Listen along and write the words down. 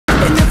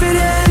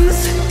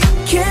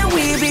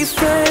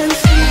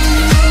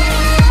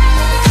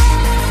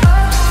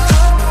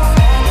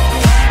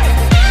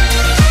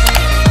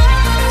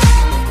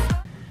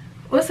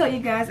you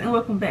guys, and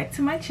welcome back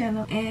to my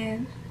channel.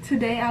 And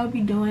today I'll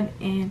be doing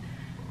an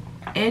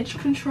edge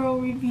control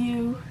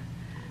review.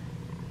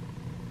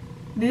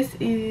 This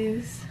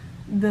is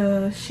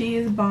the She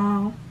Is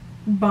Bomb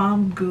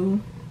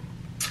Goo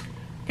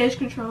edge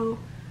control.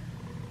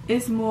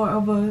 It's more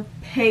of a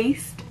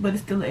paste, but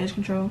it's still an edge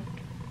control.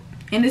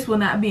 And this will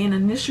not be an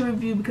initial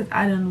review because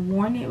I done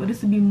worn it, but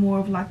this will be more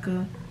of like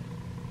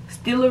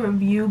still a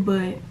review,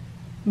 but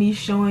me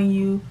showing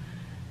you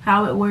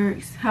how it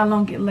works, how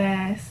long it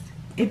lasts,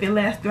 if it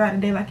lasts throughout the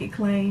day like it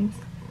claims,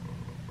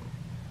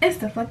 and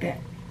stuff like that.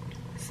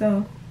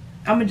 So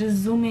I'm gonna just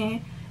zoom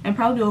in and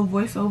probably do a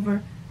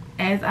voiceover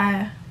as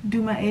I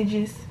do my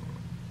edges,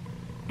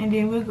 and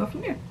then we'll go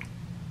from there.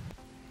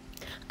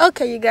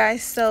 Okay, you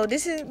guys, so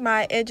this is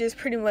my edges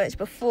pretty much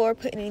before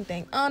putting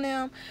anything on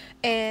them,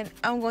 and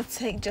I'm going to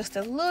take just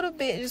a little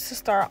bit just to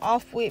start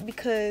off with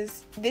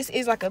because this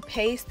is like a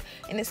paste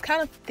and it's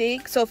kind of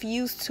thick, so if you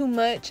use too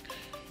much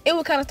it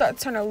will kind of start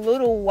to turn a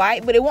little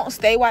white, but it won't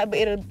stay white, but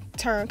it'll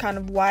turn kind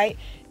of white,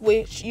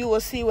 which you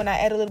will see when I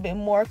add a little bit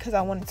more because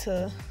I wanted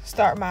to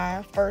start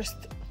my first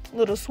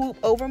little swoop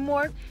over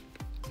more.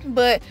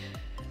 But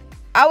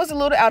I was a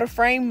little out of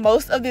frame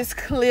most of this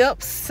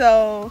clip,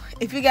 so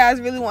if you guys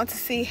really want to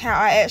see how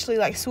I actually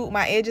like swoop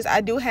my edges,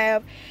 I do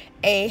have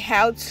a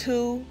how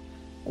to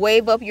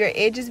wave up your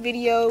edges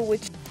video,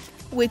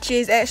 which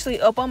is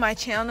actually up on my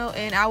channel,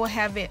 and I will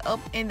have it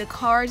up in the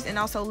cards and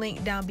also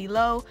linked down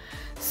below.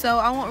 So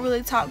I won't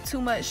really talk too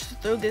much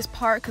through this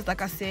part because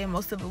like I said,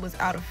 most of it was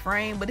out of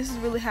frame, but this is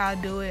really how I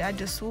do it. I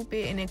just swoop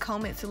it and then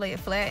comb it to lay it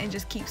flat and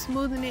just keep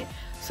smoothing it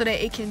so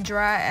that it can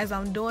dry as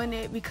I'm doing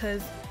it,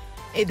 because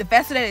the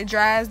faster that it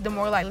dries, the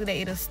more likely that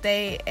it'll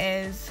stay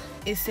as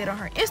it said on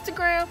her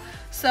Instagram.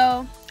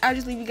 So I'll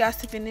just leave you guys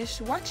to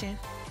finish watching.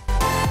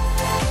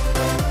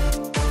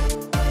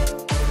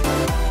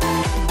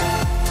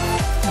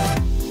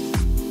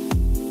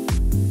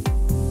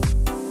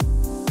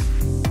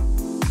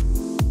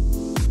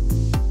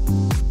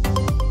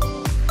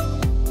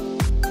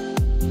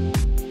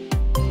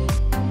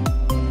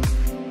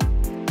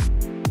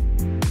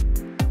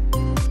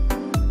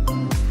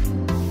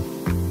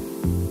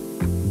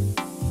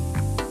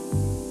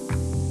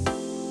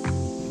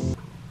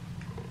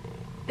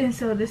 And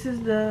so this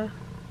is the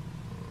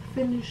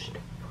finished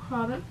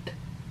product.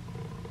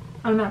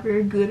 I'm not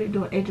very good at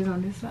doing edges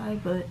on this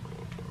side, but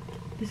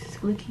this is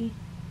flicky.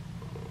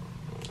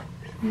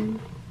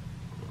 Smooth.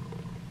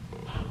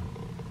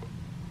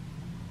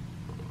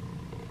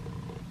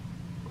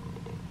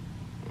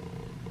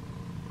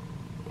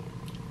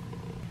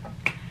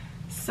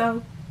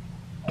 So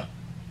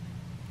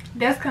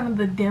that's kind of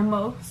the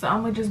demo. So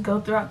I'm gonna just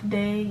go throughout the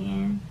day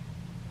and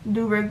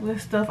do regular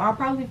stuff. I'll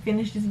probably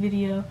finish this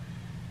video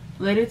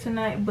later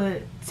tonight,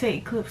 but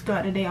take clips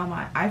throughout the day on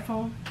my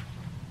iPhone.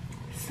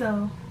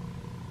 So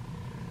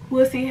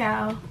we'll see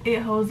how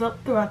it holds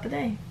up throughout the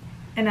day,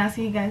 and I'll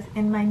see you guys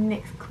in my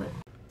next clip.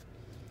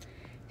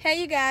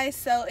 Hey you guys,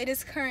 so it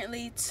is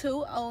currently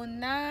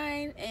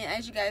 2:09, and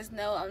as you guys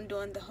know, I'm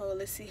doing the whole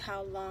let's see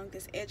how long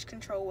this edge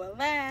control will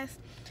last.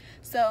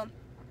 So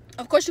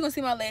of course you're gonna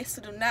see my lace,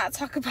 so do not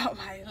talk about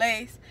my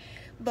lace,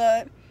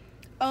 but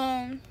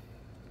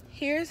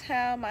here's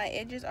how my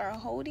edges are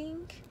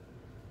holding.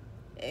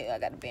 I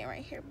got a band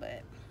right here,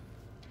 but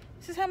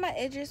this is how my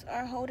edges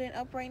are holding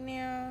up right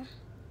now,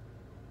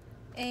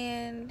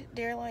 and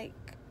they're like,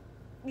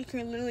 you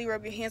can literally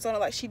rub your hands on it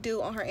like she do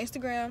on her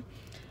Instagram,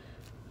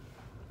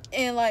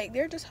 and like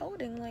they're just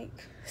holding, like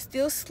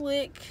still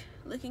slick,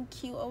 looking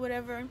cute or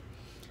whatever.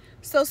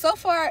 So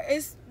far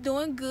it's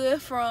doing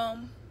good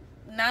from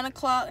 9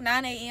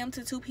 a.m.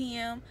 to 2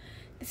 p.m.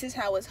 This is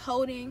how it's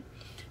holding,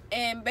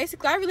 and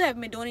basically I really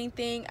haven't been doing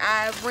anything.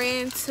 I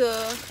ran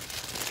to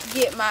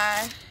get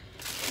my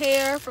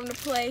hair from the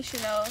place, you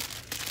know,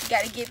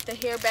 got to get the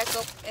hair back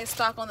up in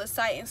stock on the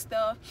site and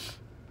stuff.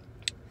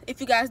 If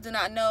you guys do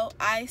not know,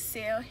 I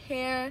sell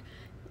hair,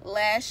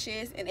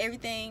 lashes, and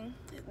everything,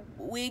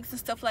 wigs and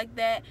stuff like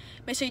that.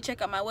 Make sure you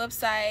check out my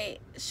website,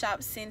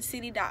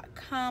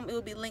 shopcinncity.com. It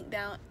will be linked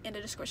down in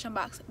the description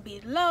box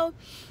below.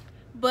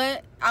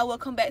 But I will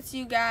come back to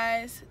you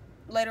guys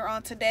later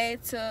on today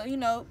to, you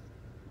know,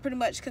 pretty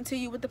much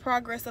continue with the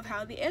progress of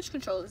how the edge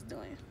control is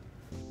doing.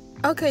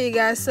 Okay you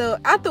guys, so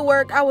after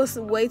work I was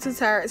way too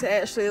tired to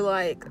actually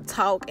like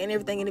talk and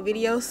everything in the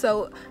video,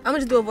 so I'm gonna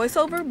just do a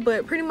voiceover.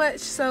 But pretty much,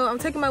 so I'm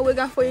taking my wig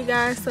off for you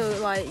guys so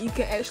like you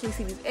can actually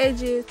see these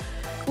edges,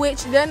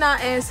 which they're not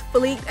as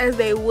fleeked as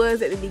they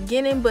was at the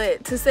beginning,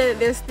 but to say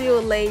that they're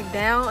still laid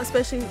down,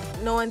 especially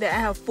knowing that I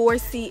have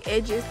 4C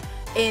edges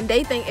and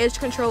they think edge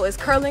control is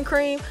curling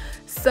cream.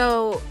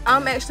 So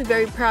I'm actually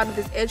very proud of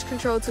this edge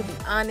control, to be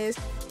honest.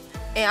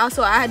 And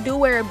also I do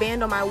wear a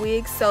band on my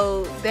wig,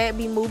 so that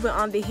be moving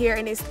on the hair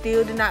and it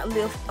still did not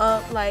lift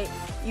up. Like,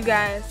 you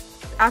guys,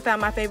 I found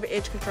my favorite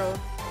edge control.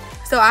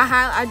 So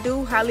I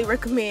do highly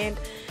recommend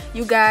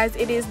you guys.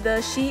 It is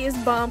the She Is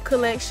Bomb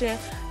collection.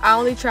 I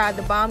only tried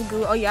the Bomb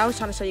Goo. Oh yeah, I was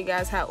trying to show you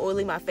guys how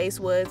oily my face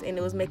was, and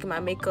it was making my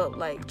makeup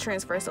like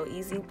transfer so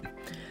easy.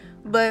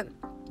 But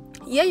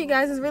yeah, you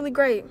guys, it's really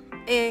great.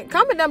 And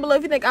comment down below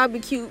if you think I'd be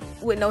cute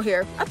with no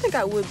hair. I think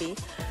I would be.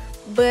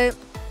 But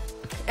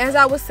as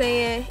I was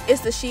saying,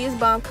 it's the She Is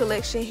Bomb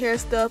collection hair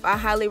stuff. I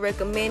highly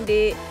recommend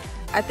it.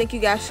 I think you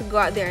guys should go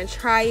out there and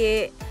try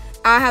it.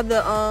 I have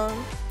the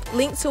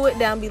link to it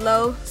down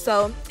below.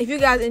 So if you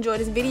guys enjoyed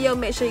this video,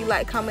 make sure you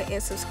like, comment,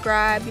 and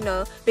subscribe. You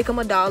know, become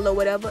a doll or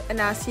whatever.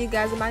 And I'll see you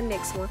guys in my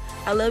next one.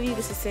 I love you.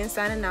 This is Cinn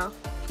signing off.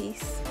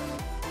 Peace.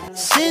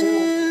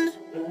 Cinn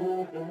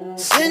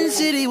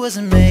City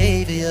wasn't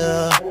made for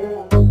you.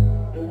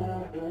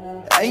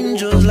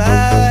 Angels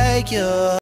like you.